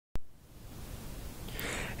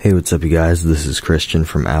Hey, what's up you guys? This is Christian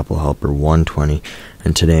from Apple Helper 120,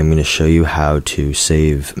 and today I'm going to show you how to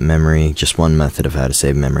save memory, just one method of how to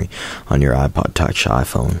save memory on your iPod Touch,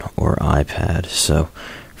 iPhone, or iPad. So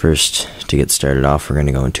first, to get started off, we're going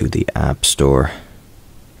to go into the App Store.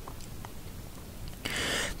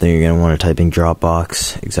 Then you're going to want to type in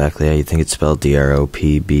Dropbox, exactly how you think it's spelled, D-R-O-P-B-O-X.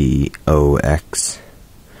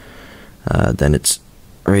 Then it's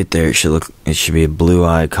right there. It should be a blue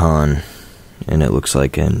icon, and it looks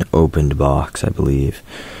like an opened box, I believe.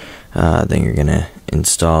 Then you're gonna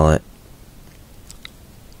install it.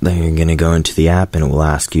 Then you're gonna go into the app, and it will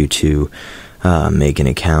ask you to make an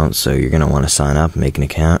account. So you're gonna want to sign up, make an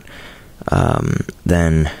account.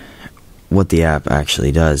 Then what the app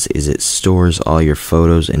actually does is it stores all your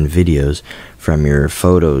photos and videos from your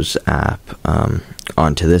Photos app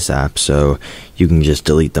onto this app, so you can just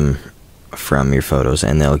delete them from your photos,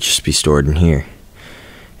 and they'll just be stored in here.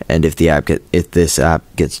 And if this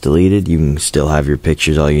app gets deleted, you can still have your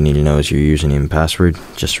pictures. All you need to know is your username and password.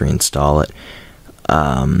 Just reinstall it.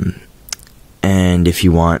 And if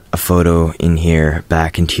you want a photo in here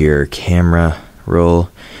back into your camera roll,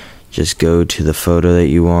 just go to the photo that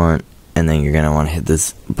you want, and then you're going to want to hit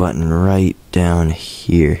this button right down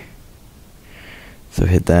here. So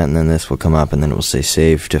hit that, and then this will come up, and then it will say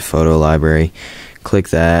Save to Photo Library. Click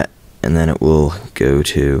that, and then it will go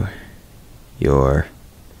to your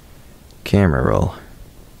camera roll.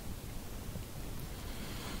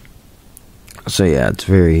 So yeah, it's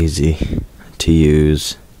very easy to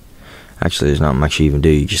use. Actually, there's not much you even do.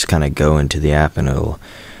 You just kind of go into the app and it'll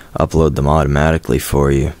upload them automatically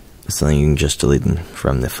for you, so then you can just delete them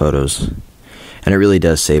from the photos. And it really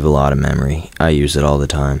does save a lot of memory. I use it all the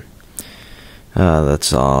time.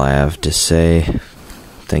 That's all I have to say.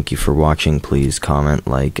 Thank you for watching. Please comment,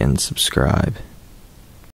 like, and subscribe.